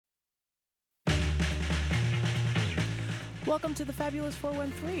Welcome to the Fabulous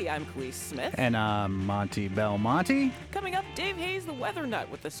 413. I'm Khalees Smith. And I'm Monty Belmonte. Coming up, Dave Hayes, the weather nut,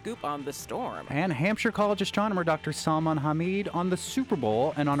 with the scoop on the storm. And Hampshire College astronomer Dr. Salman Hamid on the Super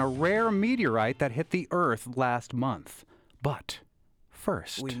Bowl and on a rare meteorite that hit the Earth last month. But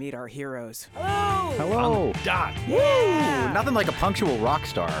first, we meet our heroes. Hello! Hello! Dot. Yeah! Nothing like a punctual rock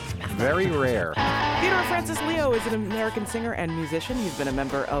star. Very rare. Theodore Francis Leo is an American singer and musician. He's been a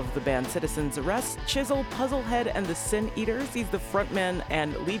member of the band Citizen's Arrest, Chisel, Puzzlehead, and the Sin Eaters. He's the frontman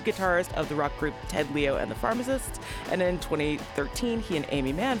and lead guitarist of the rock group Ted Leo and the Pharmacists. And in 2013, he and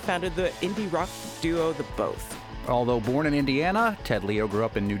Amy Mann founded the indie rock duo The Both. Although born in Indiana, Ted Leo grew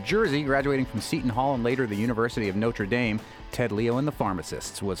up in New Jersey, graduating from Seton Hall and later the University of Notre Dame. Ted Leo and the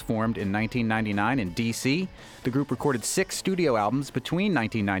Pharmacists was formed in 1999 in D.C. The group recorded 6 studio albums between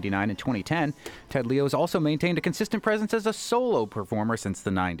 1999 and 2010. Ted Leo has also maintained a consistent presence as a solo performer since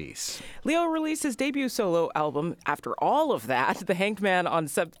the 90s. Leo released his debut solo album, After All of That, The Hanged Man, on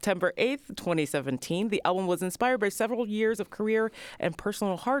September 8th, 2017. The album was inspired by several years of career and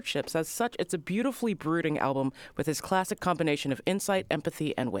personal hardships. As such, it's a beautifully brooding album with his classic combination of insight,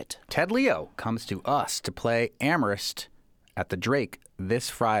 empathy, and wit. Ted Leo comes to us to play Amherst at the Drake this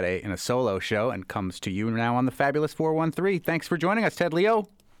Friday in a solo show and comes to you now on the Fabulous 413. Thanks for joining us, Ted Leo.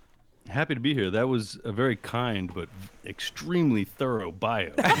 Happy to be here. That was a very kind but extremely thorough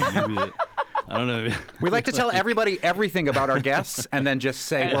bio. I don't know. We like to tell everybody everything about our guests and then just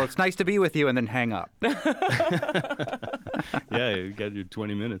say, well, it's nice to be with you, and then hang up. Yeah, you got your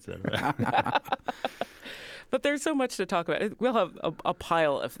 20 minutes out of it. But there's so much to talk about. We'll have a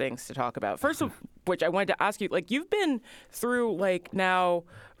pile of things to talk about. First of which, I wanted to ask you, you've been through, now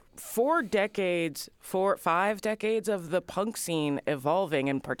 5 decades of the punk scene evolving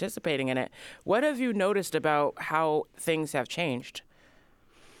and participating in it. What have you noticed about how things have changed?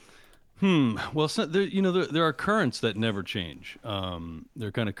 Well, there are currents that never change. There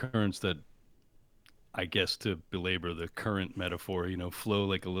are kind of currents that, I guess, to belabor the current metaphor, flow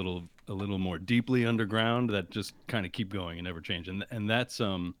like a little more deeply underground, that just kind of keep going and never change. And that's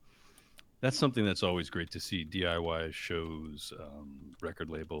something that's always great to see. DIY shows, record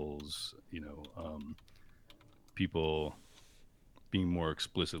labels, people being more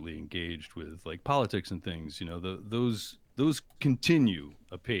explicitly engaged with politics and things. Those continue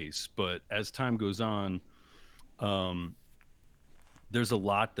apace, but as time goes on, there's a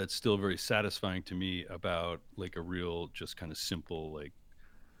lot that's still very satisfying to me about a real, just kind of simple,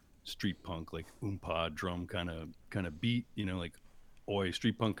 street punk, oompa drum kind of beat, oi,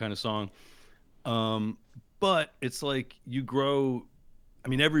 street punk kind of song. But it's you grow. I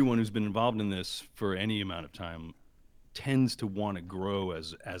mean, everyone who's been involved in this for any amount of time tends to want to grow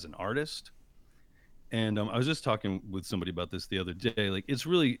as an artist. And I was just talking with somebody about this the other day.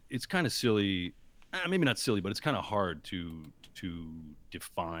 It's kind of silly, maybe not silly, but it's kind of hard to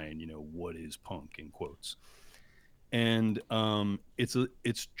define, what is punk in quotes. And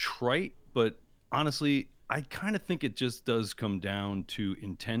it's trite, but honestly, I kind of think it just does come down to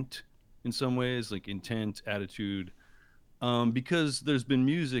intent in some ways, intent, attitude, because there's been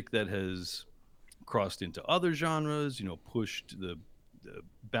music that has crossed into other genres, pushed the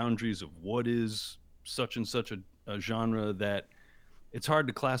boundaries of what is such and such a genre, that it's hard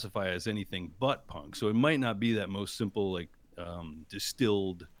to classify as anything but punk. So it might not be that most simple,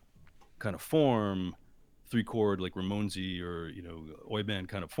 distilled kind of form, 3-chord Ramonesy or oi band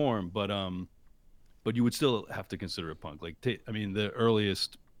kind of form, but you would still have to consider it punk. The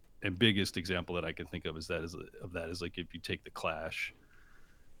earliest and biggest example that I can think of is if you take the Clash,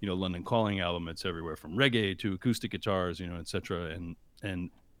 London Calling album, it's everywhere from reggae to acoustic guitars, etc. And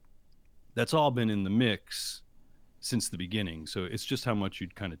that's all been in the mix since the beginning. So it's just how much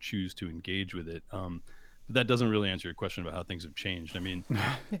you'd kind of choose to engage with it. But that doesn't really answer your question about how things have changed. I mean,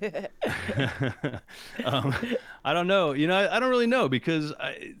 I don't know. I don't really know, because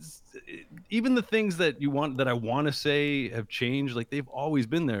even the things that I want to say have changed. They've always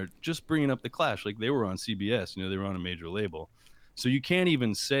been there. Just bringing up the Clash, they were on CBS. They were on a major label. So you can't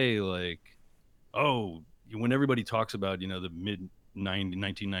even say when everybody talks about the mid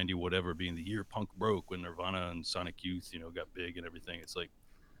 1990 whatever being the year punk broke, when Nirvana and Sonic Youth got big and everything. It's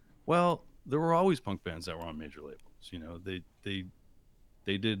well, there were always punk bands that were on major labels.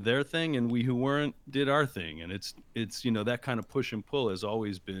 They did their thing, and we who weren't did our thing. And it's that kind of push and pull has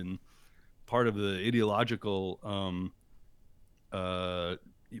always been part of the ideological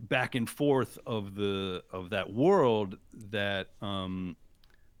back and forth of that world that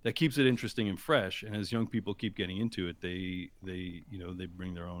keeps it interesting and fresh. And as young people keep getting into it, they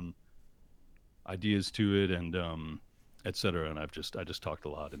bring their own ideas to it, and etc. And I just talked a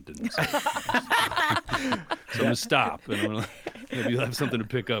lot and didn't say. So I'm gonna stop, and I'm gonna, maybe you'll have something to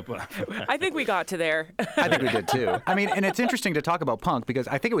pick up on. I think we got to there. I think we did too. I mean, and it's interesting to talk about punk because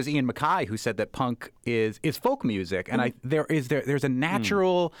I think it was Ian MacKaye who said that punk is folk music, and there's a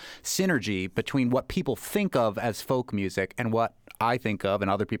natural synergy between what people think of as folk music and what I think of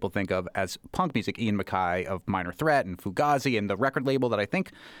and other people think of as punk music. Ian MacKaye of Minor Threat and Fugazi and the record label that I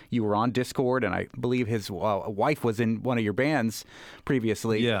think you were on, Discord, and I believe his wife was in one of your bands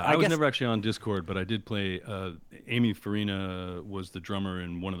previously. Yeah, I was never actually on Discord, but I did play. Amy Farina was the drummer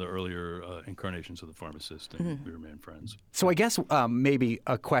in one of the earlier incarnations of The Pharmacist, and we remained friends. So I guess maybe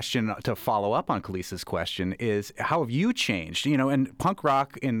a question to follow up on Khalees's question is, how have you changed? You know, and punk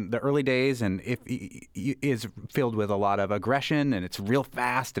rock in the early days and is filled with a lot of aggression, and it's real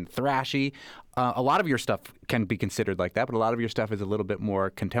fast and thrashy. A lot of your stuff can be considered like that, but a lot of your stuff is a little bit more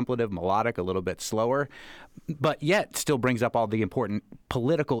contemplative, melodic, a little bit slower, but yet still brings up all the important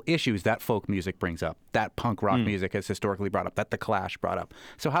political issues that folk music brings up, that punk rock music has historically brought up, that The Clash brought up.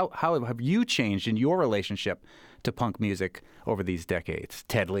 So how have you changed in your relationship to punk music over these decades?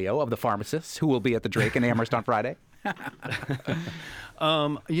 Ted Leo of The Pharmacists, who will be at the Drake in Amherst on Friday.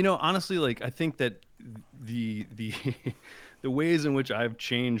 You know, honestly, like I think that the the ways in which I've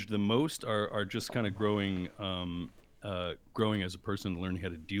changed the most are just kind of growing as a person, learning how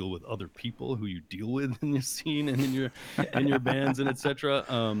to deal with other people who you deal with in your scene and in your bands and etc.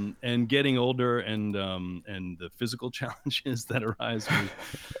 And getting older and the physical challenges that arise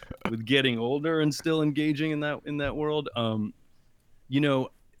with getting older and still engaging in that world. You know,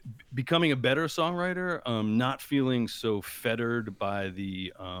 becoming a better songwriter, not feeling so fettered by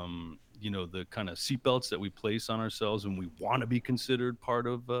the the kind of seatbelts that we place on ourselves when we want to be considered part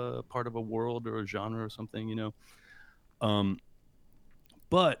of a world or a genre or something, you know.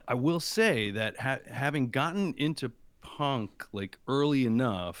 But I will say that having gotten into punk like early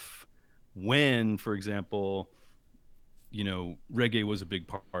enough, when, for example, you know, reggae was a big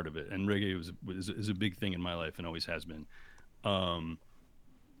part of it, and reggae is a big thing in my life and always has been.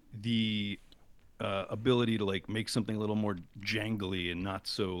 The ability to like make something a little more jangly and not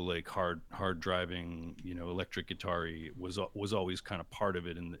so like hard driving, you know, electric guitar-y was always kind of part of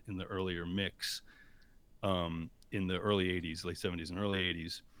it in the earlier mix, in the early 80s, late 70s and early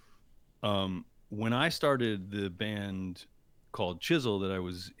 80s. When I started the band called Chisel that I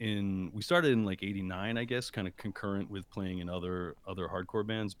was in, we started in like 89, I guess, kind of concurrent with playing in other hardcore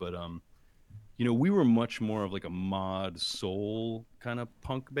bands, but you know, we were much more of like a mod soul kind of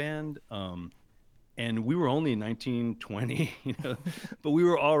punk band. And we were only 19, 20, you know, but we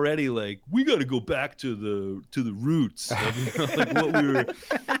were already like, we got to go back to the roots of, you know, like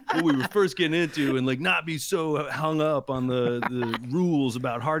what we were first getting into, and like not be so hung up on the rules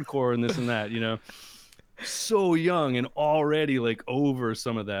about hardcore and this and that, you know. So young and already like over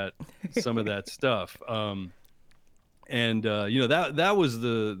some of that stuff. And you know, that was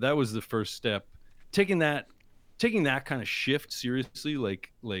the first step, taking that kind of shift seriously,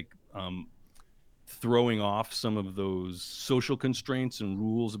 like throwing off some of those social constraints and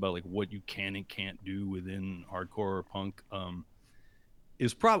rules about like what you can and can't do within hardcore or punk,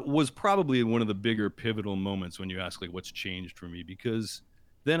 was probably one of the bigger pivotal moments when you ask like what's changed for me, because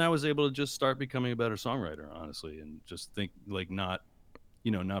then I was able to just start becoming a better songwriter, honestly, and just think like not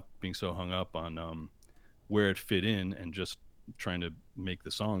being so hung up on where it fit in, and just trying to make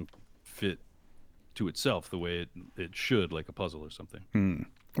the song fit to itself the way it should, like a puzzle or something.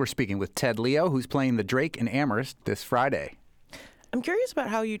 We're speaking with Ted Leo, who's playing the Drake in Amherst this Friday. I'm curious about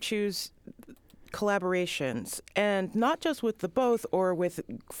how you choose collaborations, and not just with the both or with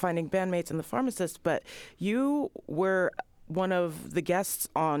finding bandmates and The Pharmacist, but you were one of the guests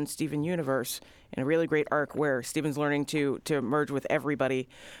on Steven Universe in a really great arc where Steven's learning to merge with everybody.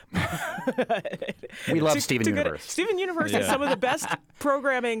 We love Steven Universe. Steven Universe is some of the best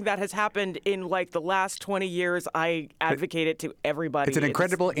programming that has happened in like the last 20 years. I advocate it to everybody. It's an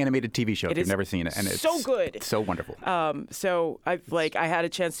incredible animated TV show if you've never seen it, and it's so good. It's so wonderful. So I had a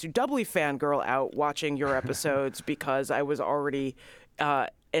chance to doubly fangirl out watching your episodes because I was already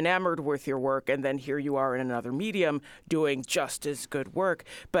enamored with your work, and then here you are in another medium doing just as good work.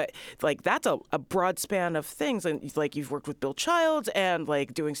 But like that's a broad span of things, and like you've worked with Bill Childs and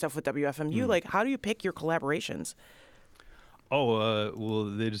like doing stuff with WFMU. Like, how do you pick your collaborations? Oh, well,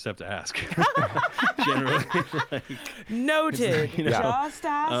 they just have to ask. Generally, like, noted. You know, just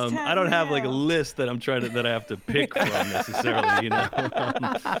ask. I don't have like a list that I have to pick from necessarily. You know,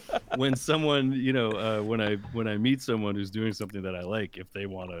 when someone, you know, when I meet someone who's doing something that I like, if they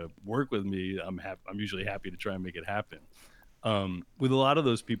want to work with me, I'm usually happy to try and make it happen. With a lot of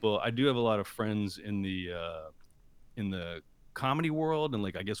those people, I do have a lot of friends in the the comedy world, and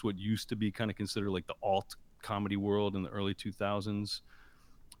like I guess what used to be kind of considered like the alt comedy world in the early 2000s,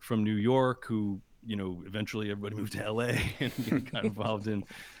 from New York, who, you know, eventually everybody moved to LA and got involved in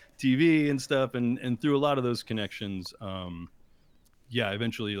TV and stuff, and through a lot of those connections, I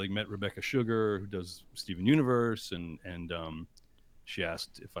eventually like met Rebecca Sugar, who does Steven Universe, and she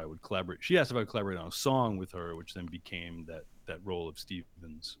asked if I would collaborate. She asked if I would collaborate on a song with her, which then became that role of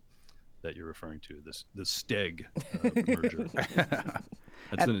Stevens that you're referring to, the Steg merger.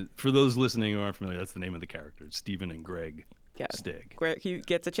 For those listening who aren't familiar, that's the name of the character. It's Stephen and Greg Steg. He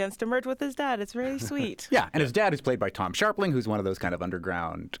gets a chance to merge with his dad. It's really sweet. Yeah, and his dad is played by Tom Sharpling, who's one of those kind of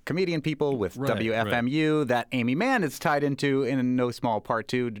underground comedian people with WFMU that Amy Mann is tied into in no small part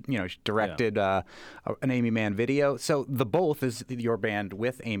too. You know, she directed an Amy Mann video. So The Both is your band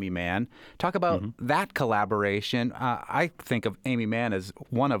with Amy Mann. Talk about that collaboration. I think of Amy Mann as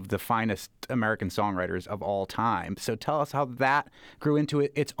one of the finest American songwriters of all time. So tell us how that grew into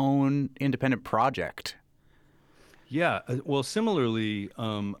its own independent project. Yeah, well, similarly,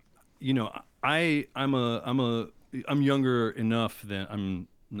 you know, I'm younger enough than I'm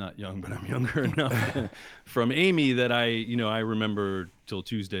not young, but I'm younger enough from Amy that I remember Till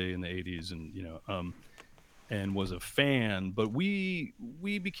Tuesday in the 80s, and and was a fan. But we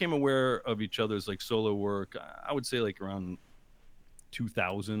became aware of each other's like solo work. I would say like around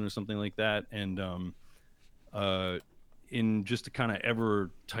 2000 or something like that, and in just a kind of ever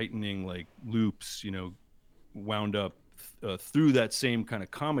tightening like loops, wound up through that same kind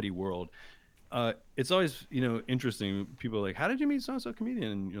of comedy world. It's always, interesting. People are like, how did you meet so-and-so comedian?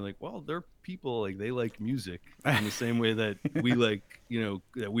 And you're like, well, they're people, like they like music in the same way that we like,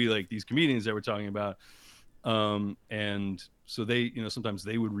 that we like these comedians that we're talking about. And so they, sometimes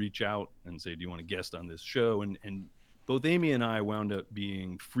they would reach out and say, do you want to guest on this show? And both Amy and I wound up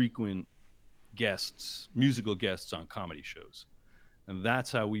being frequent guests, musical guests on comedy shows. And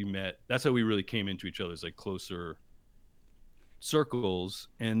that's how we met. That's how we really came into each other's like closer circles.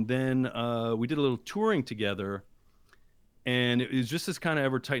 And then we did a little touring together, and it was just this kind of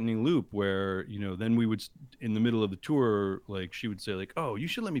ever tightening loop where, then we would, in the middle of the tour, like she would say like, oh, you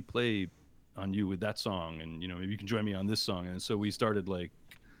should let me play on you with that song. And, maybe you can join me on this song. And so we started like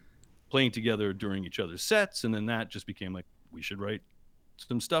playing together during each other's sets. And then that just became like, we should write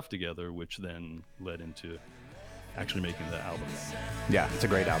some stuff together, which then led into actually making the album. Yeah, it's a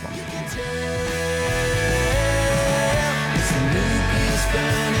great album.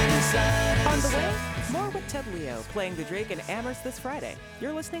 On the way, more with Ted Leo playing the Drake in Amherst this Friday.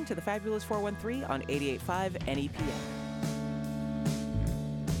 You're listening to the Fabulous 413 on 88.5 NEPM.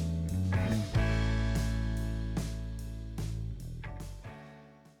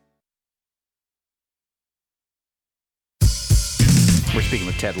 We're speaking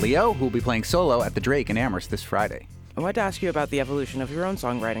with Ted Leo, who will be playing solo at the Drake in Amherst this Friday. I wanted to ask you about the evolution of your own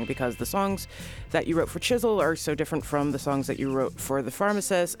songwriting, because the songs that you wrote for Chisel are so different from the songs that you wrote for the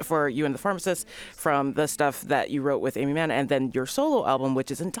Pharmacist, for You and the Pharmacist, from the stuff that you wrote with Amy Mann, and then your solo album, which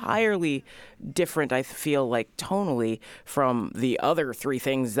is entirely different, I feel like, tonally from the other three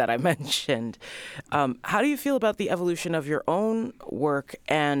things that I mentioned. How do you feel about the evolution of your own work,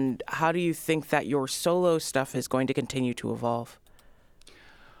 and how do you think that your solo stuff is going to continue to evolve?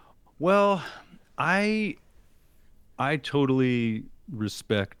 Well, I totally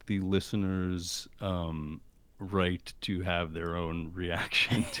respect the listeners' right to have their own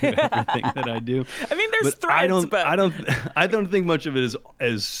reaction to everything that I do. I mean, there's threads, but I don't think much of it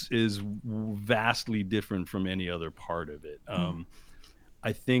is vastly different from any other part of it.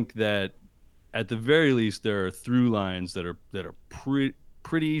 I think that at the very least there are through lines that are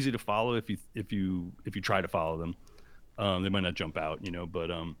pretty easy to follow if you try to follow them. They might not jump out, but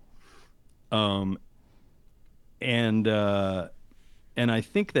and I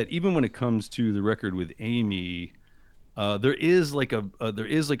think that even when it comes to the record with Amy, there is like a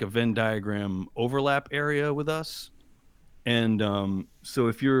Venn diagram overlap area with us, and so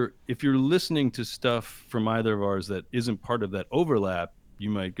if you're listening to stuff from either of ours that isn't part of that overlap, you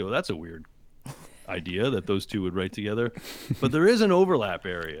might go, that's a weird idea that those two would write together. But there is an overlap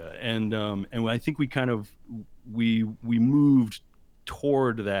area, and I think we kind of we moved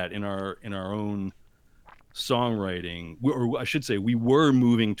toward that in our own songwriting, or I should say we were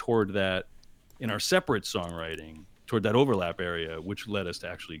moving toward that in our separate songwriting, toward that overlap area, which led us to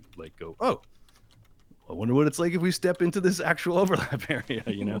actually like go, oh, I wonder what it's like if we step into this actual overlap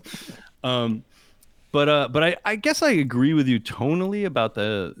area, but I guess I agree with you tonally about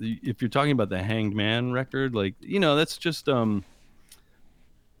if you're talking about the Hanged Man record, like, that's just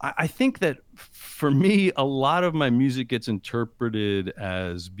I think that for me, a lot of my music gets interpreted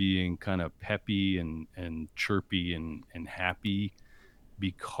as being kind of peppy and chirpy and happy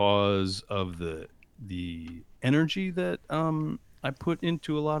because of the energy that I put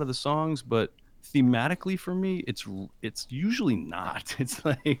into a lot of the songs. But thematically for me, it's usually not. It's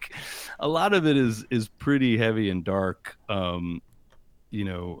like a lot of it is pretty heavy and dark. You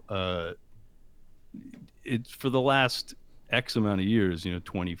know, it's for the last X amount of years,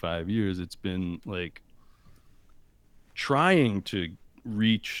 25 years, it's been like trying to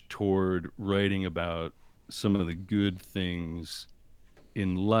reach toward writing about some of the good things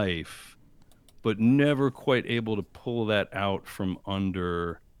in life, but never quite able to pull that out from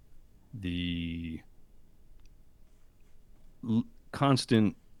under the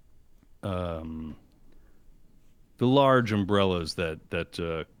constant, the large umbrellas that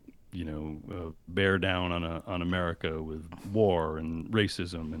bear down on America with war and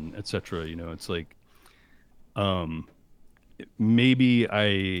racism and etc. It's like maybe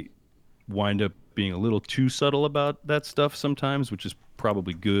I wind up being a little too subtle about that stuff sometimes, which is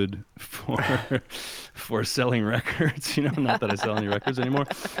probably good for selling records. Not that I sell any records anymore,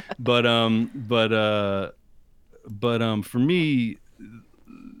 but for me,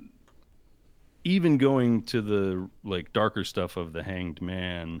 even going to the like darker stuff of The Hanged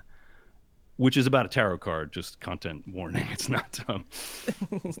Man, which is about a tarot card, just content warning. It's not the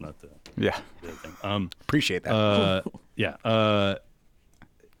Yeah. the thing. Appreciate that. Yeah.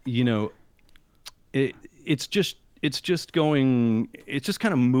 It's just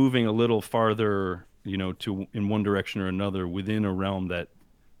kind of moving a little farther, to in one direction or another within a realm that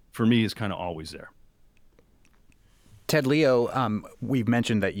for me is kind of always there. Ted Leo, we've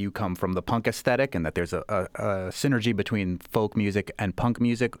mentioned that you come from the punk aesthetic and that there's a synergy between folk music and punk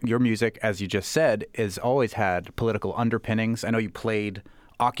music. Your music, as you just said, has always had political underpinnings. I know you played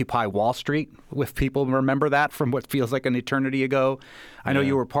Occupy Wall Street, if people remember that from what feels like an eternity ago. I know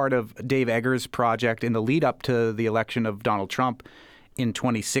you were part of Dave Eggers' project in the lead up to the election of Donald Trump in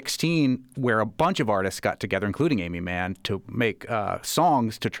 2016, where a bunch of artists got together, including Amy Mann, to make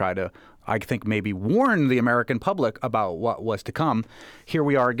songs to try to, I think, maybe warn the American public about what was to come. Here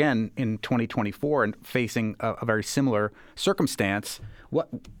we are again in 2024 and facing a very similar circumstance. What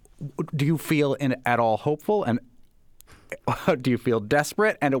do you feel at all hopeful, and do you feel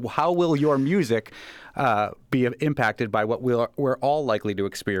desperate? And how will your music be impacted by what we're all likely to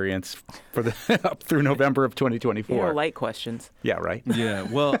experience for up through November of 2024? Light questions. Yeah, right. Yeah.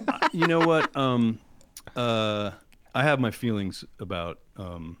 Well, you know what? I have my feelings about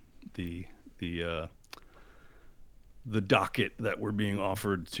the docket that we're being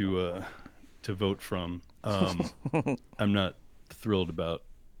offered to vote from. I'm not thrilled about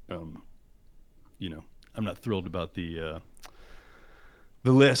I'm not thrilled about the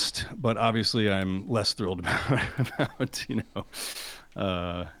list, but obviously I'm less thrilled about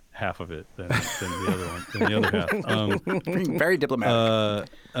half of it than the other one, than the other half. Being very diplomatic.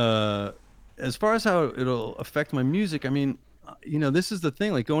 As far as how it'll affect my music, I mean, this is the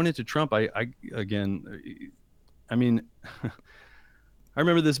thing. Like going into Trump, I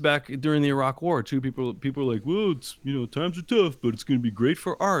remember this back during the Iraq War too. People are like, well, it's times are tough, but it's going to be great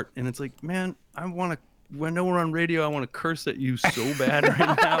for art. And it's like, man, when we're on radio, I want to curse at you so bad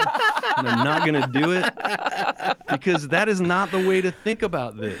right now, and I'm not going to do it because that is not the way to think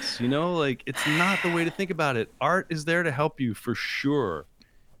about this. Like it's not the way to think about it. Art is there to help you for sure,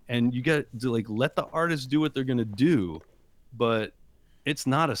 and you got to like let the artists do what they're going to do, but it's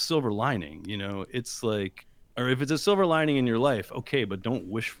not a silver lining. It's like, or if it's a silver lining in your life, okay, but don't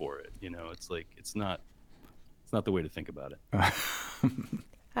wish for it. It's like it's not the way to think about it.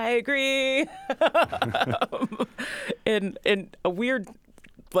 I agree. in a weird,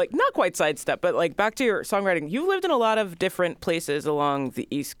 like not quite sidestep, but like back to your songwriting, you've lived in a lot of different places along the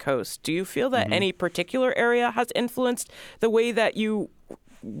East Coast. Do you feel that any particular area has influenced the way that you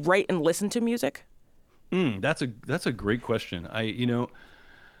write and listen to music? That's a great question. I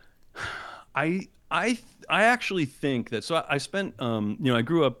actually think that. So I spent, I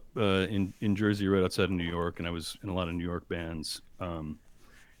grew up in Jersey, right outside of New York, and I was in a lot of New York bands.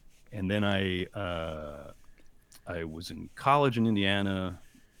 And then I was in college in Indiana,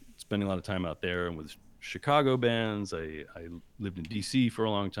 spending a lot of time out there and with Chicago bands. I lived in D.C. for a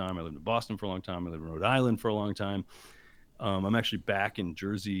long time. I lived in Boston for a long time. I lived in Rhode Island for a long time. I'm actually back in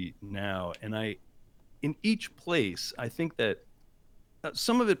Jersey now. And in each place, I think that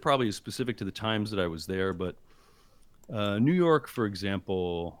some of it probably is specific to the times that I was there. But New York, for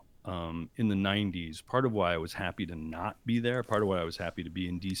example, in the 90s, part of why I was happy to not be there, part of why I was happy to be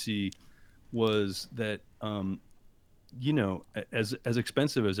in DC was that as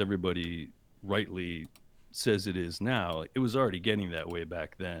expensive as everybody rightly says it is now, like, it was already getting that way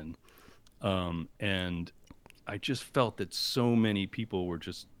back then. And I just felt that so many people were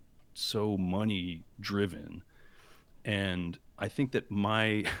just so money driven. And I think that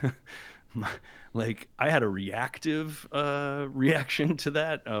my, like, I had a reactive reaction to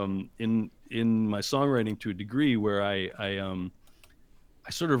that in my songwriting to a degree, where I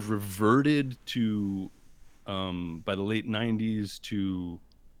sort of reverted to by the late 90s to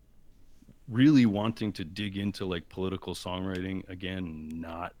really wanting to dig into like political songwriting again,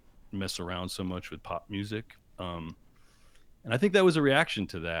 not mess around so much with pop music. And I think that was a reaction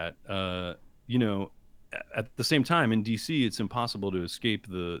to that. At the same time, in DC, it's impossible to escape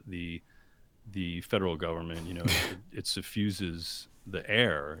the federal government. It suffuses the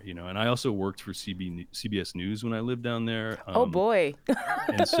air. And I also worked for CBS News when I lived down there. Oh boy!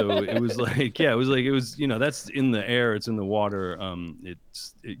 And so it was like, that's in the air, it's in the water.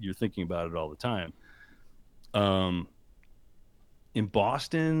 You're thinking about it all the time. In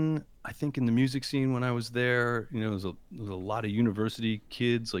Boston, I think in the music scene when I was there, there was a lot of university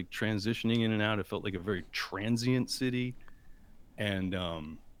kids like transitioning in and out. It felt like a very transient city. And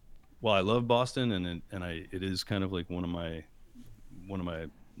while I love Boston, and it is kind of like one of my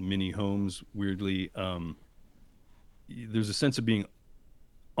mini homes, weirdly, there's a sense of being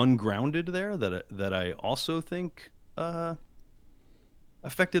ungrounded there that I also think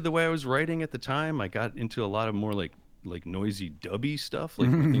affected the way I was writing at the time. I got into a lot of more like noisy dubby stuff, like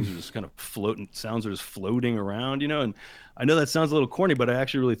where things are just kind of floating, sounds are just floating around, and I know that sounds a little corny, but I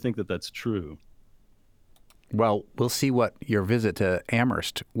actually really think that that's true. Well, we'll see what your visit to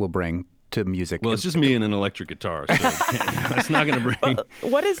Amherst will bring to music. Well, it's just me and an electric guitar, so it's not going to bring.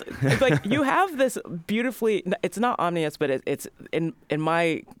 What is, like, you have this beautifully, it's not ominous, but it's in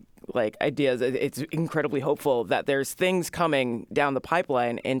my like ideas, it's incredibly hopeful that there's things coming down the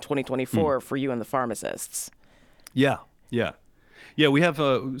pipeline in 2024 for you and the Pharmacists. Yeah. We have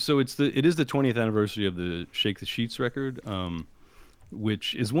so it is the 20th anniversary of the Shake the Sheets record,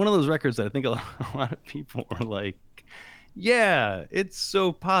 which is one of those records that I think a lot of people are like, yeah, it's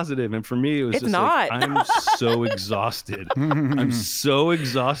so positive, and for me it was it's just not. like, I'm so exhausted. I'm so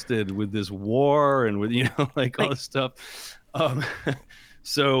exhausted with this war and with all this stuff.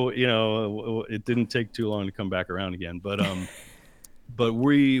 So it didn't take too long to come back around again, but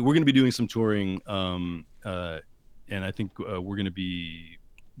we're going to be doing some touring. And I think we're going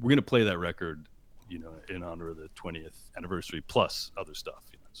to play that record, in honor of the 20th anniversary, plus other stuff.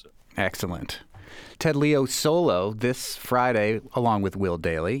 So. Excellent. Ted Leo solo this Friday, along with Will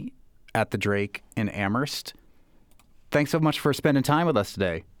Daly, at the Drake in Amherst. Thanks so much for spending time with us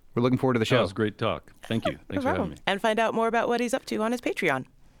today. We're looking forward to the show. That was great talk. Thank you. Thanks for having me. And find out more about what he's up to on his Patreon.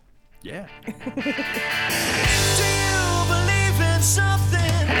 Yeah. Do you believe in something?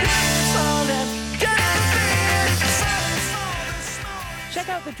 Check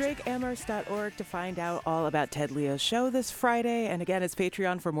out thedrakeamherst.org to find out all about Ted Leo's show this Friday. And again, his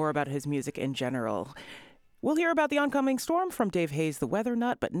Patreon for more about his music in general. We'll hear about the oncoming storm from Dave Hayes, the weather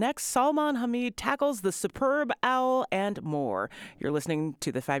nut. But next, Salman Hamid tackles the superb owl and more. You're listening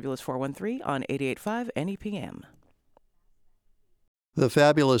to the Fabulous 413 on 88.5 NEPM. The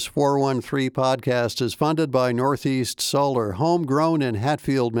Fabulous 413 podcast is funded by Northeast Solar, homegrown in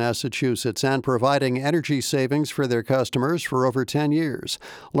Hatfield, Massachusetts, and providing energy savings for their customers for over 10 years.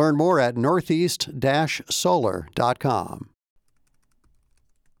 Learn more at northeast-solar.com.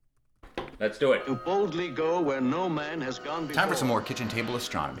 Let's do it. To boldly go where no man has gone before. Time for some more kitchen table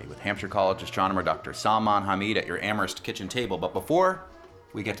astronomy with Hampshire College astronomer Dr. Salman Hamid at your Amherst kitchen table. But before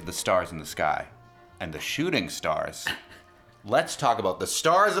we get to the stars in the sky and the shooting stars, let's talk about the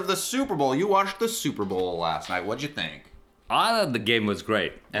stars of the Super Bowl. You watched the Super Bowl last night. What'd you think? I thought the game was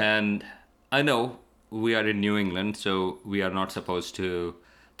great. And I know we are in New England, so we are not supposed to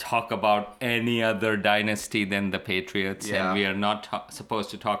talk about any other dynasty than the Patriots. Yeah. And we are not supposed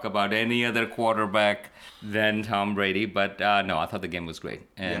to talk about any other quarterback than Tom Brady. But no, I thought the game was great.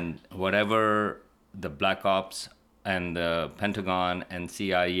 And whatever the Black Ops and the Pentagon and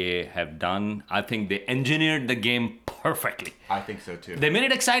CIA have done, I think they engineered the game perfectly. I think so too. They made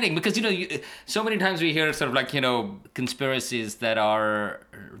it exciting because, so many times we hear sort of like, conspiracies that are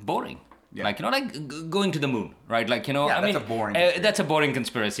boring. Yeah. Like, going to the moon, right? Like, that's a boring conspiracy. That's a boring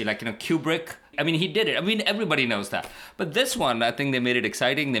conspiracy. Like, Kubrick, he did it. Everybody knows that. But this one, I think they made it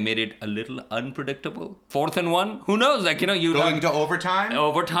exciting. They made it a little unpredictable. 4th and 1, who knows? Like, you going to overtime?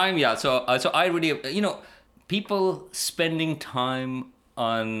 Overtime, yeah. So I really, people spending time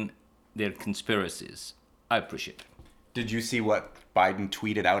on their conspiracies, I appreciate it. Did you see what Biden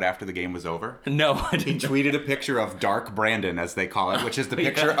tweeted out after the game was over? No, I He didn't. tweeted a picture of Dark Brandon, as they call it, which is the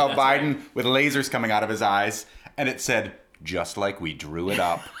picture of Biden with lasers coming out of his eyes, and it said, "Just like we drew it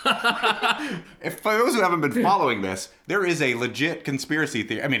up." For those who haven't been following this, there is a legit conspiracy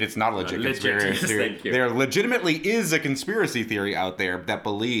theory. I mean, it's not a legit conspiracy theory. Thank you. There legitimately is a conspiracy theory out there that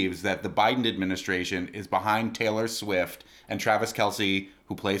believes that the Biden administration is behind Taylor Swift and Travis Kelce,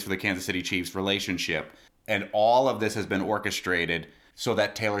 who plays for the Kansas City Chiefs, relationship. And all of this has been orchestrated so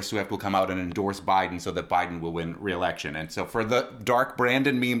that Taylor Swift will come out and endorse Biden so that Biden will win re-election. And so for the Dark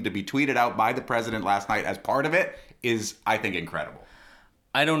Brandon meme to be tweeted out by the president last night as part of it is, I think, incredible.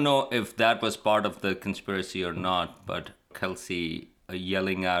 I don't know if that was part of the conspiracy or not, but Kelsey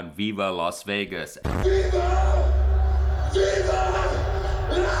yelling out "Viva Las Vegas."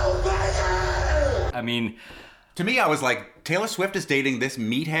 I mean, To me, I was like, Taylor Swift is dating this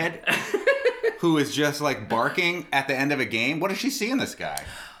meathead who is just like barking at the end of a game. What does she see in this guy?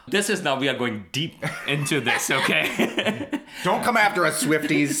 this is now we are going deep into this, okay? Don't come after us,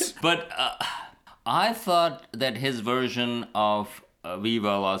 Swifties. But I thought that his version of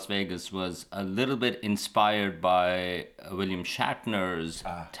Viva Las Vegas was a little bit inspired by William Shatner's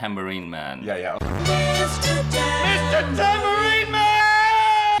Tambourine Man. Yeah. Mr. Tambourine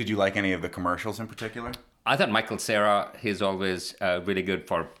Man! Did you like any of the commercials in particular? I thought Michael Cera, he's always really good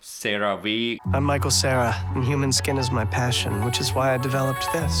for CeraVe. I'm Michael Cera, and human skin is my passion, which is why I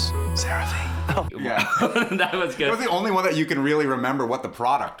developed this. CeraVe. Oh. Yeah. That was good. It was the only one that you can really remember what the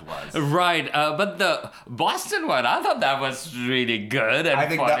product was. Right, but the Boston one, I thought that was really good. And I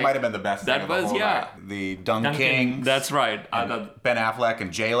think funny. that might have been the best thing That of the was, whole yeah. night. The Dunking. That's right. I And thought Ben Affleck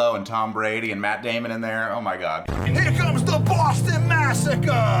and J-Lo and Tom Brady and Matt Damon in there. Oh my God. Here comes the Boston Massacre!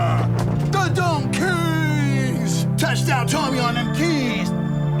 The Dunk Kings! Touchdown, Tommy on them keys!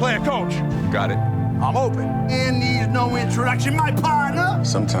 Player coach, Got it. I'm open. And needs no introduction, my partner!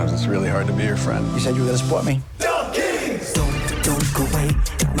 Sometimes it's really hard to be your friend. You said you were gonna support me? Dunk Kings! Don't go away.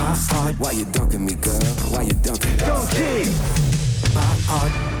 My heart. Why you dunking me, girl? Why you dunking? Dunk Kings! My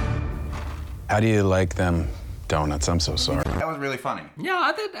heart. How do you like them donuts? I'm so sorry. That was really funny. yeah,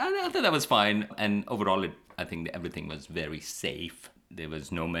 I thought that was fine. And overall, I think everything was very safe. There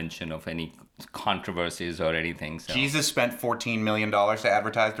was no mention of any controversies or anything. So. Jesus spent $14 million to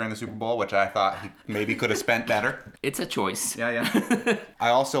advertise during the Super Bowl, which I thought he maybe could have spent better. It's a choice. Yeah. I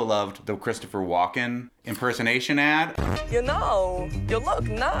also loved the Christopher Walken impersonation ad. You know, you look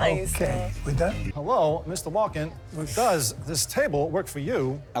nice. Okay, we done? Hello, Mr. Walken. Does this table work for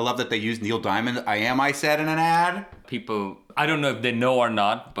you? I love that they used Neil Diamond, I said in an ad. People, I don't know if they know or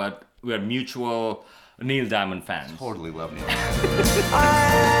not, but we're mutual Neil Diamond fans. Totally love Neil Diamond.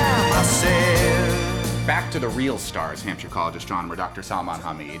 Back to the real stars, Hampshire College astronomer Dr. Salman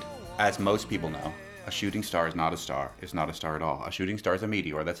Hamid. As most people know, a shooting star is not a star. It's not a star at all. A shooting star is a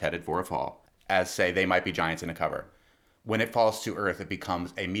meteor that's headed for a fall. As, say, they might be giants in a cover. When it falls to Earth, it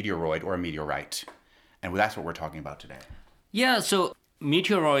becomes a meteoroid or a meteorite. And that's what we're talking about today. Yeah, so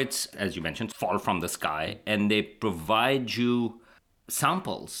meteoroids, as you mentioned, fall from the sky and they provide you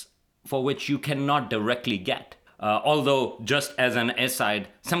samples for which you cannot directly get. Although, just as an aside,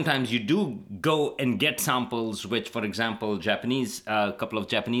 sometimes you do go and get samples which, for example, a couple of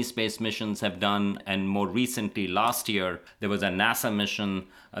Japanese space missions have done, and more recently, last year, there was a NASA mission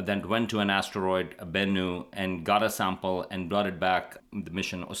that went to an asteroid, Bennu, and got a sample and brought it back, the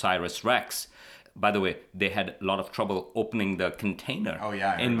mission OSIRIS-REx. By the way, they had a lot of trouble opening the container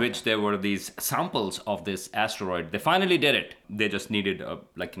in which there were these samples of this asteroid. They finally did it. They just needed,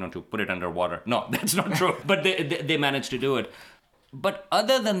 to put it underwater. No, that's not true. But they managed to do it. But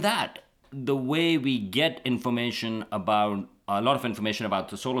other than that, the way we get a lot of information about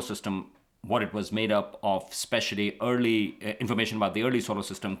the solar system, what it was made up of, especially early information about the early solar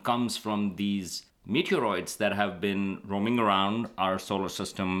system, comes from these meteoroids that have been roaming around our solar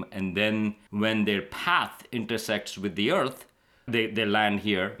system, and then when their path intersects with the Earth, they land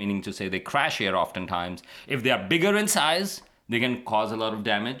here, meaning to say they crash here oftentimes. If they are bigger in size, they can cause a lot of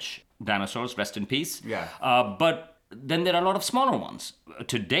damage. Dinosaurs, rest in peace. Yeah. But then there are a lot of smaller ones.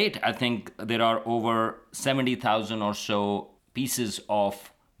 To date, I think there are over 70,000 or so pieces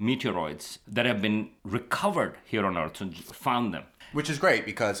of meteoroids that have been recovered here on Earth, so found them. Which is great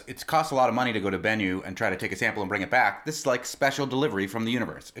because it costs a lot of money to go to Bennu and try to take a sample and bring it back. This is like special delivery from the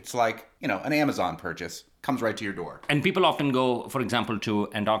universe. It's like, an Amazon purchase. Comes right to your door. And people often go, for example, to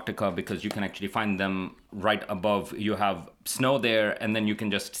Antarctica because you can actually find them right above. You have snow there, and then you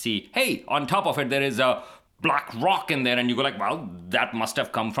can just see, hey, on top of it, there is a black rock in there, and you go like, well, that must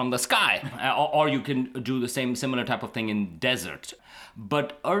have come from the sky. Or you can do the similar type of thing in desert.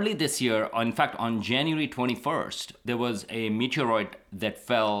 But early this year, in fact, on January 21st, there was a meteoroid that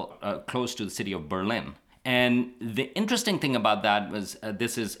fell close to the city of Berlin. And the interesting thing about that was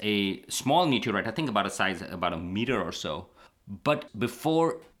this is a small meteorite, I think about a meter or so. But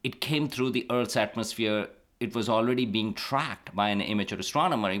before it came through the Earth's atmosphere, it was already being tracked by an amateur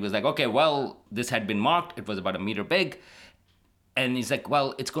astronomer. He was like, okay, well, this had been marked. It was about a meter big. And he's like,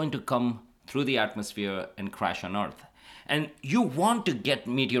 well, it's going to come through the atmosphere and crash on Earth. And you want to get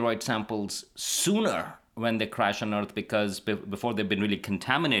meteoroid samples sooner when they crash on Earth because before they've been really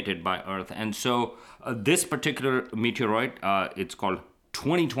contaminated by Earth. And so this particular meteoroid, it's called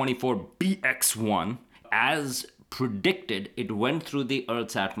 2024 BX1. As predicted, it went through the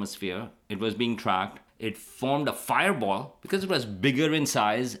Earth's atmosphere. It was being tracked. It formed a fireball because it was bigger in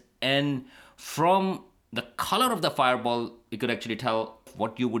size. And from the color of the fireball, you could actually tell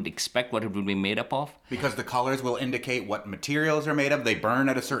what you would expect, what it would be made up of. Because the colors will indicate what materials are made of. They burn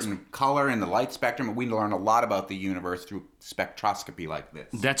at a certain color in the light spectrum. We learn a lot about the universe through spectroscopy like this.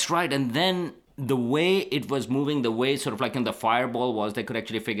 That's right. And then the way it was moving, the way sort of like in the fireball was, they could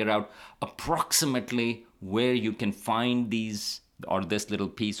actually figure out approximately where you can find these, or this little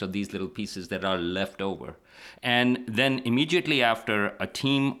piece or these little pieces that are left over. And then immediately after, a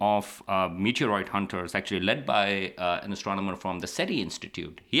team of meteoroid hunters, actually led by an astronomer from the SETI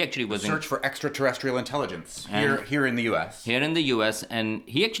Institute. He actually was search for extraterrestrial intelligence here in the U.S. Here in the U.S. And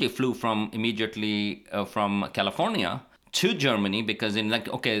he actually flew immediately from California to Germany because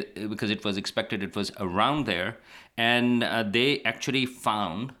it was expected it was around there. And they actually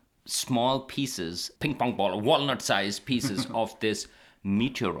found small pieces, ping pong ball, walnut-sized pieces of this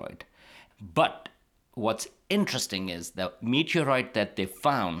meteoroid. But what's interesting is the meteoroid that they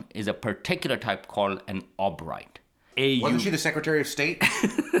found is a particular type called an aubrite. Wasn't she the Secretary of State?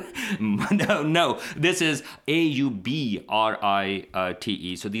 No. This is aubrite.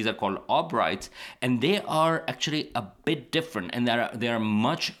 So these are called aubrites, and they are actually a bit different, and they are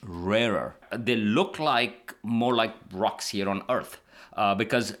much rarer. They look more like rocks here on Earth.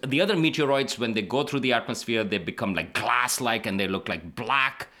 Because the other meteoroids, when they go through the atmosphere, they become like glass-like and they look like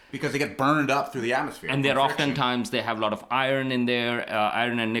black. Because they get burned up through the atmosphere. And they're oftentimes, they have a lot of iron in there,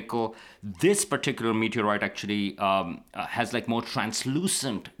 iron and nickel. This particular meteoroid actually has like more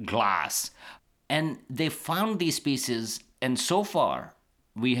translucent glass. And they found these pieces, and so far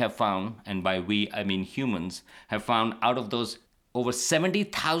we have found, and by we I mean humans, have found out of those over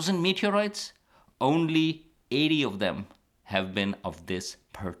 70,000 meteoroids, only 80 of them have been of this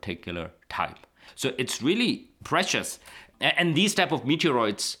particular type. So it's really precious. And these type of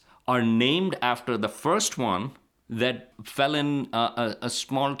meteoroids are named after the first one that fell in a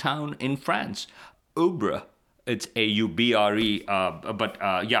small town in France, Aubre. It's A-U-B-R-E, and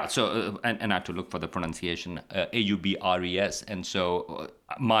I had to look for the pronunciation, A-U-B-R-E-S. And so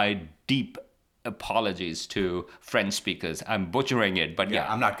my deep apologies to French speakers. I'm butchering it, but yeah.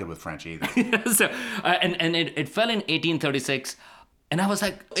 I'm not good with French either. And it fell in 1836. And I was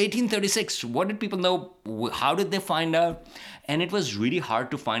like, 1836, what did people know? How did they find out? And it was really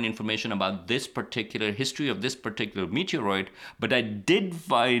hard to find information about this particular history of this particular meteoroid. But I did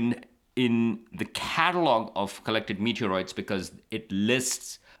find in the catalog of collected meteoroids, because it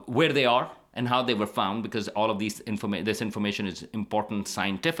lists where they are and how they were found, because all of this information is important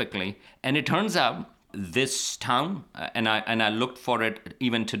scientifically. And it turns out this town, and I looked for it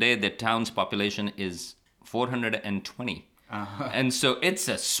even today, the town's population is 420. Uh-huh. And so it's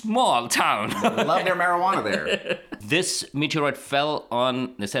a small town. They love their marijuana there. This meteoroid fell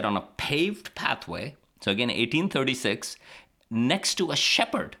on a paved pathway. So again, 1836, next to a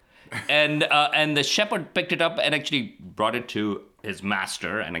shepherd. And the shepherd picked it up and actually brought it to his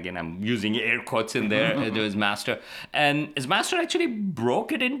master. And again, I'm using air quotes in there, to his master. And his master actually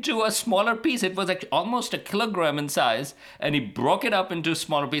broke it into a smaller piece. It was actually almost a kilogram in size. And he broke it up into a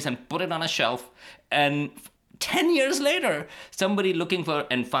smaller piece and put it on a shelf. And 10 years later, somebody looking for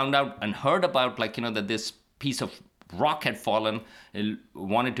and found out and heard about that this piece of rock had fallen,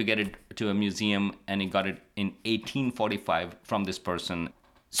 wanted to get it to a museum, and he got it in 1845 from this person.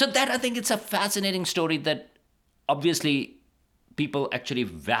 So that, I think, it's a fascinating story that obviously people actually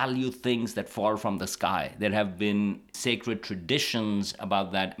value things that fall from the sky. There have been sacred traditions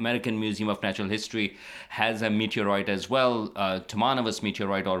about that. American Museum of Natural History has a meteoroid as well, Tomanovas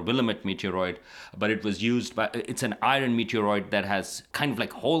meteoroid or Willamette meteoroid, but it's an iron meteoroid that has kind of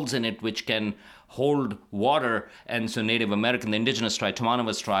like holes in it which can hold water. And so Native American, the indigenous tribe,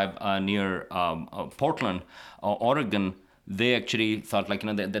 Tomanovas tribe near Portland, Oregon, they actually thought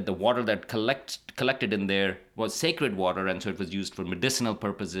that the water that collected in there was sacred water, and so it was used for medicinal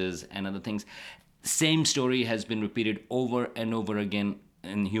purposes and other things. Same story has been repeated over and over again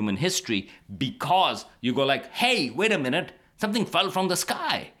in human history, because you go like, hey, wait a minute, something fell from the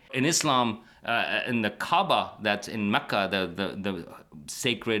sky. In Islam, in the Kaaba that's in Mecca, the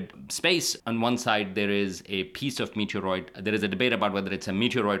sacred space, on one side there is a piece of meteoroid. There is a debate about whether it's a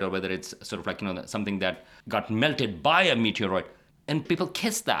meteoroid or whether it's sort of like, something that got melted by a meteoroid. And people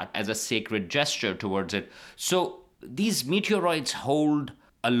kiss that as a sacred gesture towards it. So these meteoroids hold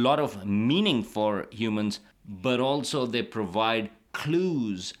a lot of meaning for humans, but also they provide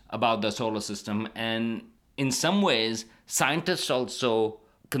clues about the solar system. And in some ways, scientists also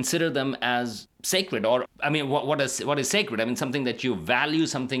consider them as sacred. Or, what is sacred? Something that you value,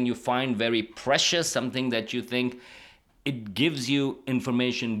 something you find very precious, something that you think it gives you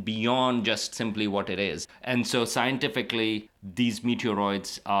information beyond just simply what it is. And so scientifically, these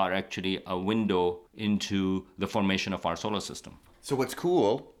meteoroids are actually a window into the formation of our solar system. So what's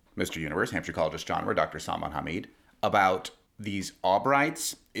cool, Mr. Universe, Hampshire College astronomer, Dr. Salman Hamid, about these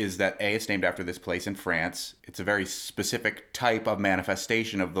aubrites is that A, it's named after this place in France. It's a very specific type of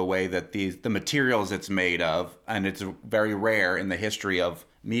manifestation of the way that the materials it's made of, and it's very rare in the history of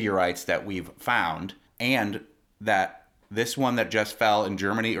meteorites that we've found, and that this one that just fell in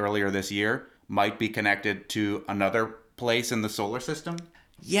Germany earlier this year might be connected to another place in the solar system?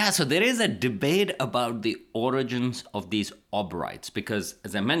 Yeah, so there is a debate about the origins of these aubrites, because,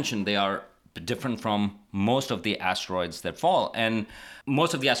 as I mentioned, they are different from most of the asteroids that fall. And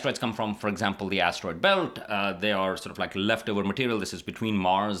most of the asteroids come from, for example, the asteroid belt. They are sort of like leftover material. This is between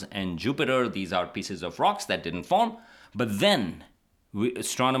Mars and Jupiter. These are pieces of rocks that didn't form. But then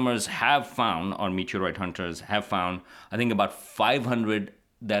astronomers have found, or meteoroid hunters have found, I think about 500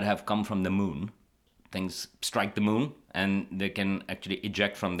 that have come from the moon. Things strike the moon and they can actually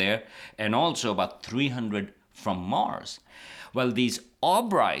eject from there. And also about 300 from Mars. Well, these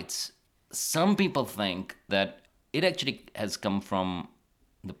aubrites, some people think that it actually has come from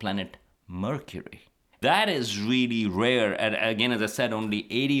the planet Mercury. That is really rare. And again, as I said, only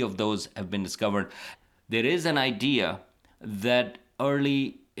 80 of those have been discovered. There is an idea that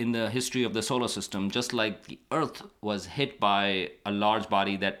early in the history of the solar system, just like the Earth was hit by a large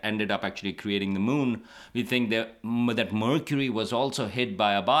body that ended up actually creating the moon, we think that Mercury was also hit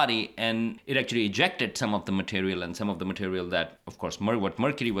by a body and it actually ejected some of the material, and some of the material that, of course, what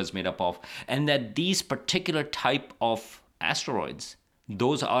Mercury was made up of, and that these particular type of asteroids,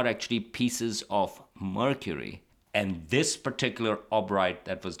 those are actually pieces of Mercury. And this particular aubrite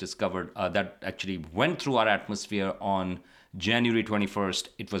that was discovered, that actually went through our atmosphere on January 21st,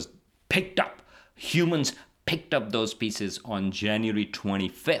 it was picked up. Humans picked up those pieces on January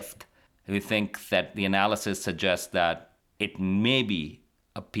 25th. We think that the analysis suggests that it may be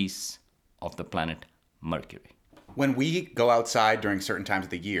a piece of the planet Mercury. When we go outside during certain times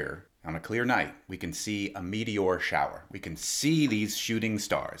of the year, on a clear night, we can see a meteor shower. We can see these shooting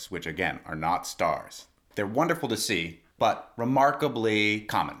stars, which again are not stars. They're wonderful to see, but remarkably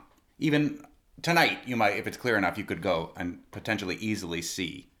common. Even tonight, you might, if it's clear enough, you could go and potentially easily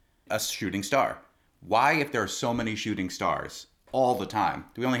see a shooting star. Why, if there are so many shooting stars all the time,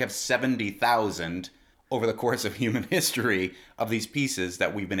 do we only have 70,000 over the course of human history of these pieces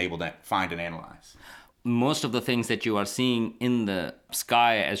that we've been able to find and analyze? Most of the things that you are seeing in the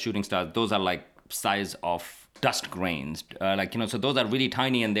sky as shooting stars, those are like size of dust grains, so those are really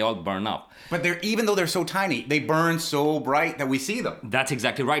tiny and they all burn up. But even though they're so tiny, they burn so bright that we see them. That's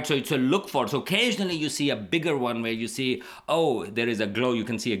exactly right. So look for it. So occasionally you see a bigger one where you see, there is a glow. You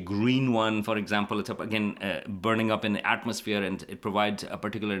can see a green one, for example. It's burning up in the atmosphere, and it provides a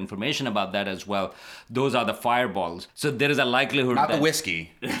particular information about that as well. Those are the fireballs. So there is a likelihood Not the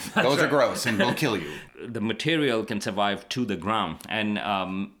whiskey. Those are gross and will kill you. The material can survive to the ground.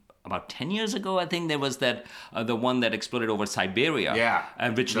 And about 10 years ago, I think there was that the one that exploded over Siberia. Yeah.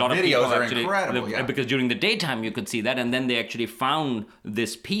 Which the a lot videos of people are actually, incredible, yeah. Because during the daytime you could see that, and then they actually found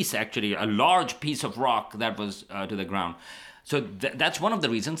this piece, actually a large piece of rock that was to the ground. So that's one of the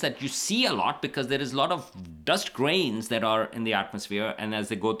reasons that you see a lot, because there is a lot of dust grains that are in the atmosphere, and as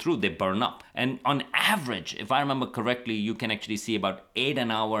they go through, they burn up. And on average, if I remember correctly, you can actually see about 8 an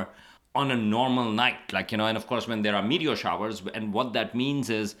hour on a normal night, and of course when there are meteor showers, and what that means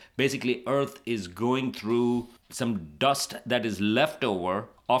is basically Earth is going through some dust that is left over,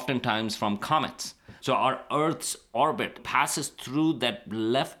 oftentimes from comets. So our Earth's orbit passes through that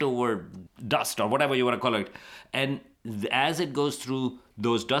leftover dust, or whatever you want to call it, and as it goes through,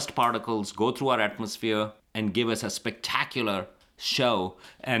 those dust particles go through our atmosphere and give us a spectacular show.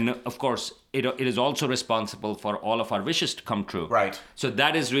 And of course, it is also responsible for all of our wishes to come true. Right. So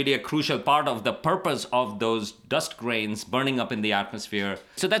that is really a crucial part of the purpose of those dust grains burning up in the atmosphere.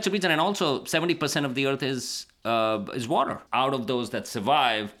 So that's the reason. And also 70% of the Earth is water. Out of those that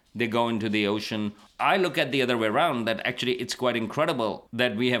survive, they go into the ocean. I look at the other way around, that actually it's quite incredible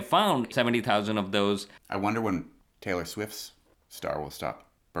that we have found 70,000 of those. I wonder when Taylor Swift's star will stop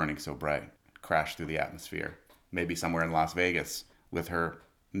burning so bright, crash through the atmosphere. Maybe somewhere in Las Vegas with her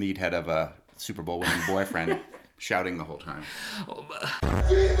meathead of a Super Bowl winning boyfriend shouting the whole time.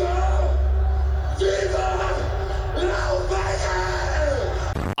 Viva! Viva! Las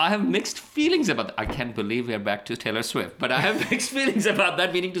Vegas! I have mixed feelings about that. I can't believe we're back to Taylor Swift, but I have mixed feelings about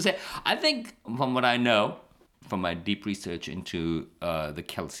that, meaning to say, I think from what I know, from my deep research into the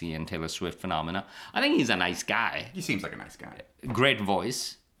Kelsey and Taylor Swift phenomena, I think he's a nice guy. He seems like a nice guy. Great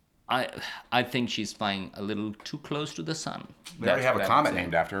voice. I think she's flying a little too close to the sun. They already have a comet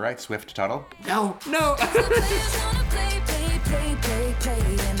named after her, right? Swift Tuttle? No.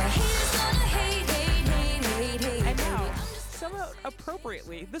 And now, somewhat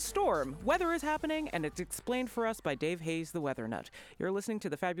appropriately, the storm. Weather is happening, and it's explained for us by Dave Hayes, the Weather Nut. You're listening to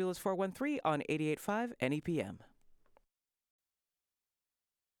the Fabulous 413 on 88.5 NEPM.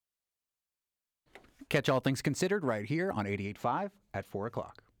 Catch All Things Considered right here on 88.5 at 4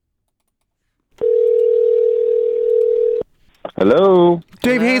 o'clock. Hello.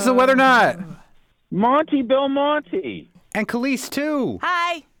 Dave Hayes, the Weather Nut. Monty Belmonte. And Khalees, too.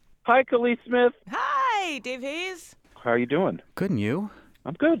 Hi. Hi, Khalees Smith. Hi, Dave Hayes. How are you doing? Good, and you?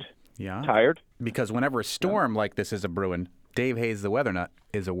 I'm good. Yeah. Tired. Because whenever a storm like this is a brewing, Dave Hayes, the Weather Nut,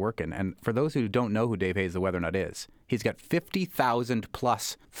 is a working. And for those who don't know who Dave Hayes, the Weather Nut is, he's got 50,000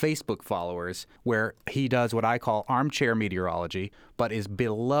 plus Facebook followers where he does what I call armchair meteorology, but is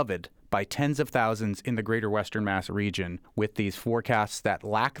beloved by tens of thousands in the greater Western Mass region with these forecasts that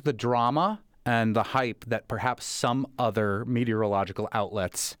lack the drama and the hype that perhaps some other meteorological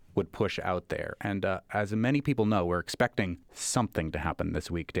outlets would push out there. And as many people know, we're expecting something to happen this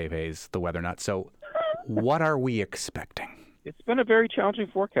week, Dave Hayes, the Weather Nut. So what are we expecting? It's been a very challenging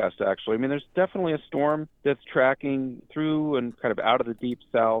forecast, actually. I mean, there's definitely a storm that's tracking through and kind of out of the deep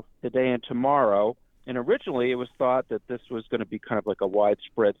south today and tomorrow. And originally it was thought that this was going to be kind of like a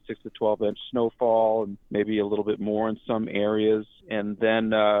widespread 6 to 12 inch snowfall and maybe a little bit more in some areas. And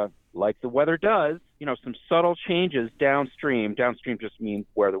then, like the weather does, some subtle changes downstream. Downstream just means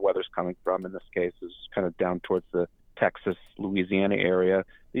where the weather's coming from. In this case, is kind of down towards the Texas, Louisiana area.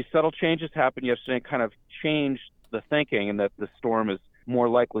 These subtle changes happened yesterday and kind of changed the thinking, and that the storm is more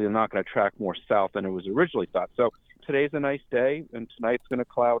likely than not going to track more south than it was originally thought. So today's a nice day, and tonight's going to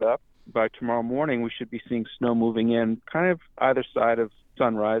cloud up. By tomorrow morning, we should be seeing snow moving in kind of either side of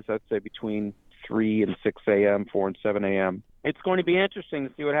sunrise, I'd say between 3 and 6 a.m., 4 and 7 a.m. It's going to be interesting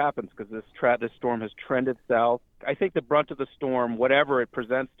to see what happens because this storm has trended south. I think the brunt of the storm, whatever it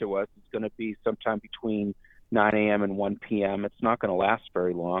presents to us, is going to be sometime between 9 a.m. and 1 p.m. It's not going to last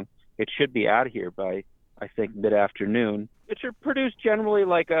very long. It should be out of here by, I think, mid-afternoon. It should produce generally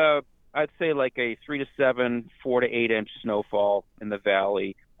I'd say like a 3 to 7, 4 to 8 inch snowfall in the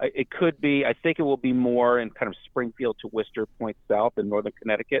valley. It could be, I think it will be more in kind of Springfield to Worcester Point south in northern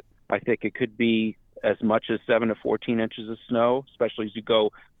Connecticut. I think it could be as much as 7 to 14 inches of snow, especially as you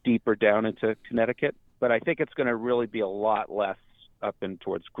go deeper down into Connecticut. But I think it's going to really be a lot less up in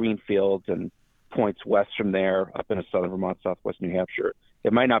towards Greenfield and points west from there, up into southern Vermont, southwest New Hampshire.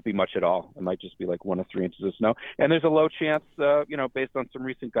 It might not be much at all. It might just be like 1 to 3 inches of snow. And there's a low chance, based on some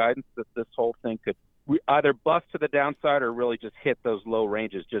recent guidance, that this whole thing could either bust to the downside or really just hit those low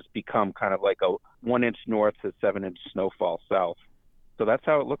ranges, just become kind of like a 1 inch north to 7 inch snowfall south. So that's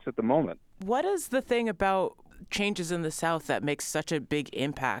how it looks at the moment. What is the thing about changes in the south that makes such a big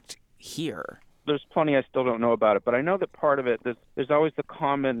impact here? There's plenty I still don't know about it, but I know that part of it, there's always the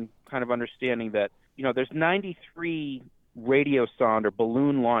common kind of understanding that, there's 93 radio sonde or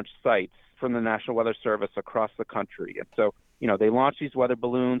balloon launch sites from the National Weather Service across the country. And so, they launch these weather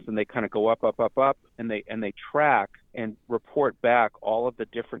balloons and they kind of go up, and they track and report back all of the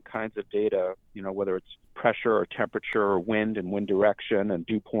different kinds of data, whether it's pressure or temperature or wind and wind direction and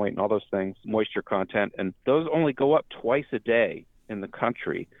dew point and all those things, moisture content. And those only go up twice a day in the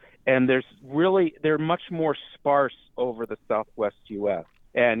country. And they're much more sparse over the southwest U.S.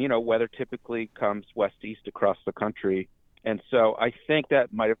 And, weather typically comes west-east across the country. And so I think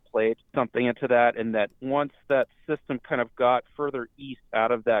that might have played something into that, and that once that system kind of got further east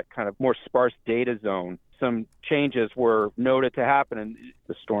out of that kind of more sparse data zone, some changes were noted to happen, and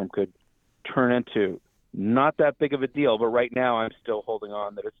the storm could turn into not that big of a deal. But right now, I'm still holding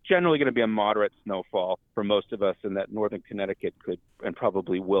on that it's generally going to be a moderate snowfall for most of us, and that northern Connecticut could and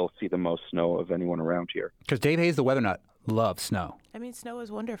probably will see the most snow of anyone around here. Because Dave Hayes, the weather nut, loves snow. I mean, snow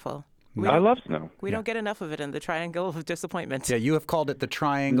is wonderful. I love snow. We don't get enough of it in the triangle of disappointment. Yeah, you have called it the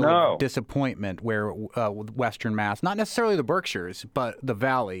triangle of disappointment, where Western Mass, not necessarily the Berkshires, but the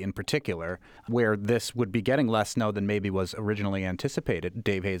Valley in particular, where this would be getting less snow than maybe was originally anticipated.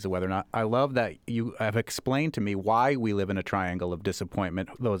 Dave Hayes, the weather nut. I love that you have explained to me why we live in a triangle of disappointment,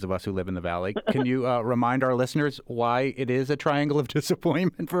 those of us who live in the Valley. Can you remind our listeners why it is a triangle of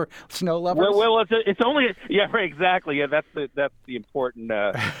disappointment for snow lovers? Well, it's only right, exactly. Yeah, that's the important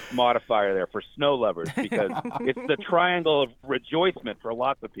modifier there for snow lovers, because it's the triangle of rejoicement for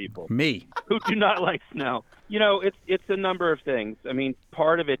lots of people. Me, who do not like snow. It's a number of things. I mean,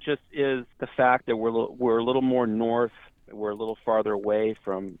 part of it just is the fact that we're a little more north, we're a little farther away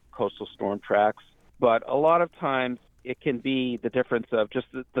from coastal storm tracks, but a lot of times it can be the difference of just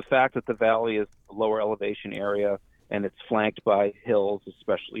the fact that the valley is a lower elevation area and it's flanked by hills,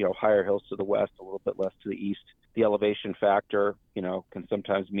 especially higher hills to the west, a little bit less to the east. The elevation factor, can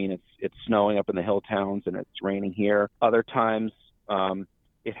sometimes mean it's snowing up in the hill towns and it's raining here. Other times,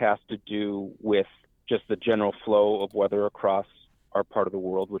 it has to do with just the general flow of weather across our part of the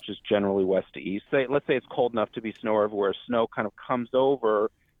world, which is generally west to east. Let's say it's cold enough to be snow everywhere. Snow kind of comes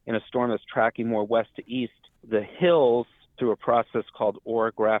over in a storm that's tracking more west to east. The hills, through a process called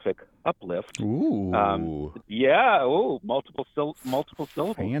orographic uplift. Ooh. Multiple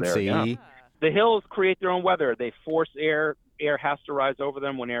syllables. Fancy. There. Yeah. The hills create their own weather. They force air. Air has to rise over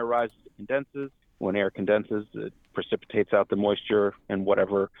them. When air rises, it condenses. When air condenses, it precipitates out the moisture in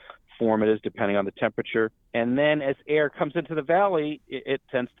whatever form it is, depending on the temperature. And then as air comes into the valley, it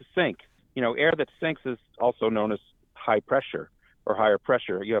tends to sink. Air that sinks is also known as high pressure or higher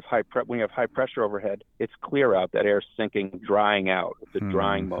pressure. When you have high pressure overhead, it's clear out. That air's sinking, drying out. It's a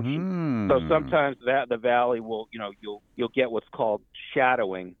drying motion. So sometimes the valley will, you'll get what's called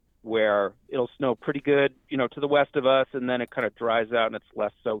shadowing, where it'll snow pretty good, to the west of us, and then it kind of dries out and it's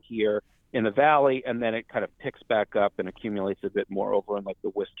less so here in the valley, and then it kind of picks back up and accumulates a bit more over in like the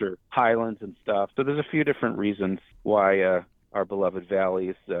Worcester Highlands and stuff. So there's a few different reasons why our beloved valley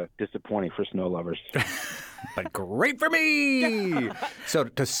is disappointing for snow lovers. But great for me! So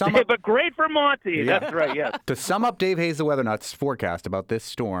to sum up... But great for Monty! Yeah. That's right, yes. To sum up Dave Hayes, the weather nut's forecast about this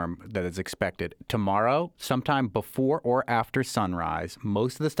storm that is expected tomorrow, sometime before or after sunrise.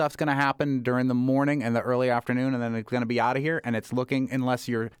 Most of the stuff's going to happen during the morning and the early afternoon, and then it's going to be out of here. And it's looking, unless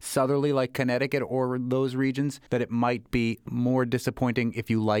you're southerly like Connecticut or those regions, that it might be more disappointing if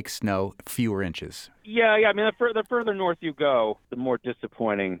you like snow, fewer inches. Yeah. I mean, the further north you go, the more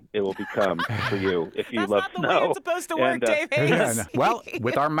disappointing it will become for you if you love snow. That's not the way it's supposed to work, Dave Hayes. Well,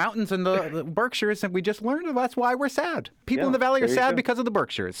 with our mountains and the Berkshires, and we just learned that's why we're sad. People in the valley are sad because of the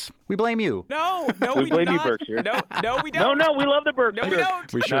Berkshires. We blame you. No, we blame do you, not. Berkshire. No, we don't. No, we love the Berkshires. No, we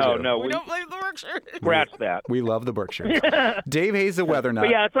don't. We sure do. No, we don't blame the Berkshires. Scratch that. We love the Berkshires. Dave Hayes, the weather nut.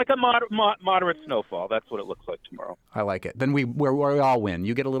 But yeah, it's like a moderate snowfall. That's what it looks like tomorrow. I like it. Then we all win.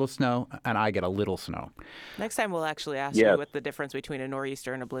 You get a little snow, and I get a little snow. Next time we'll actually ask you what the difference between a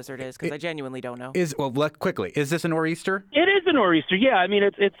nor'easter and a blizzard is, because I genuinely don't know. Quickly, is this a nor'easter? It is a nor'easter, yeah. I mean,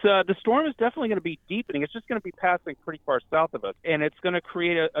 it's the storm is definitely going to be deepening. It's just going to be passing pretty far south of us, and it's going to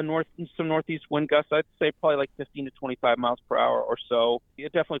create some northeast wind gusts. I'd say probably like 15 to 25 miles per hour or so.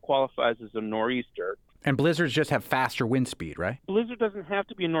 It definitely qualifies as a nor'easter. And blizzards just have faster wind speed, right? Blizzard doesn't have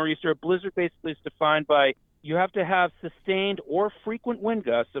to be a nor'easter. A blizzard basically is defined by you have to have sustained or frequent wind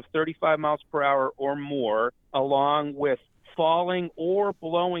gusts of 35 miles per hour or more, along with falling or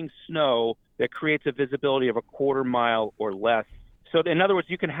blowing snow that creates a visibility of a quarter mile or less. So in other words,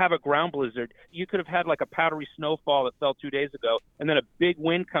 you can have a ground blizzard. You could have had like a powdery snowfall that fell 2 days ago, and then a big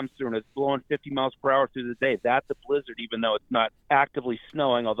wind comes through and it's blowing 50 miles per hour through the day. That's a blizzard, even though it's not actively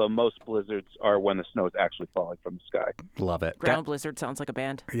snowing, although most blizzards are when the snow is actually falling from the sky. Love it. Ground blizzard sounds like a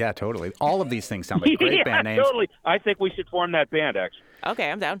band. Yeah, totally. All of these things sound like great band names. Totally. I think we should form that band, actually.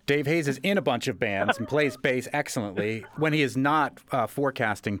 Okay, I'm down. Dave Hayes is in a bunch of bands and plays bass excellently. When he is not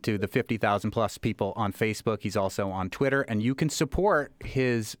forecasting to the 50,000 plus people on Facebook, he's also on Twitter, and you can support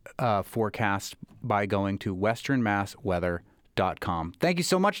his forecast by going to westernmassweather.com. Thank you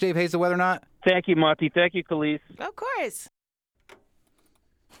so much, Dave Hayes, the Weather Nut. Thank you, Monty. Thank you, Khalees. Of course.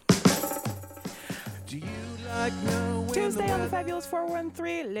 Do you Tuesday on the Fabulous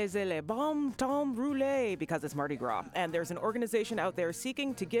 413, les éléments temps roulés, because it's Mardi Gras. And there's an organization out there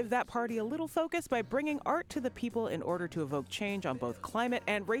seeking to give that party a little focus by bringing art to the people in order to evoke change on both climate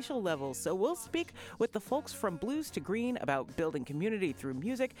and racial levels. So we'll speak with the folks from Blues to Green about building community through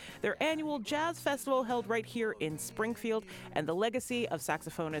music, their annual jazz festival held right here in Springfield, and the legacy of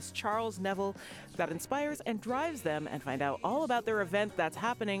saxophonist Charles Neville that inspires and drives them, and find out all about their event that's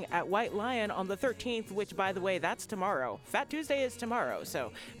happening at White Lion on the 13th, which, by the way, that's tomorrow. Fat Tuesday is tomorrow,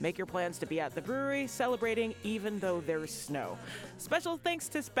 so make your plans to be at the brewery celebrating even though there's snow. Special thanks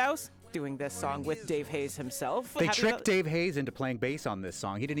to Spouse, doing this song with Dave Hayes himself. They tricked Dave Hayes into playing bass on this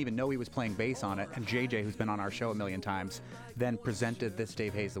song. He didn't even know he was playing bass on it. And JJ, who's been on our show a million times, then presented this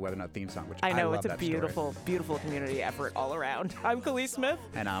Dave Hayes, the Weather Nut theme song, which I know, love. It's a beautiful, beautiful community effort all around. I'm Khalees Smith.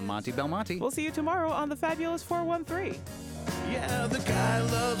 And I'm Monty Belmonte. We'll see you tomorrow on the Fabulous 413. Yeah, the guy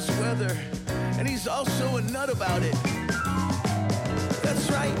loves weather, and he's also a nut about it.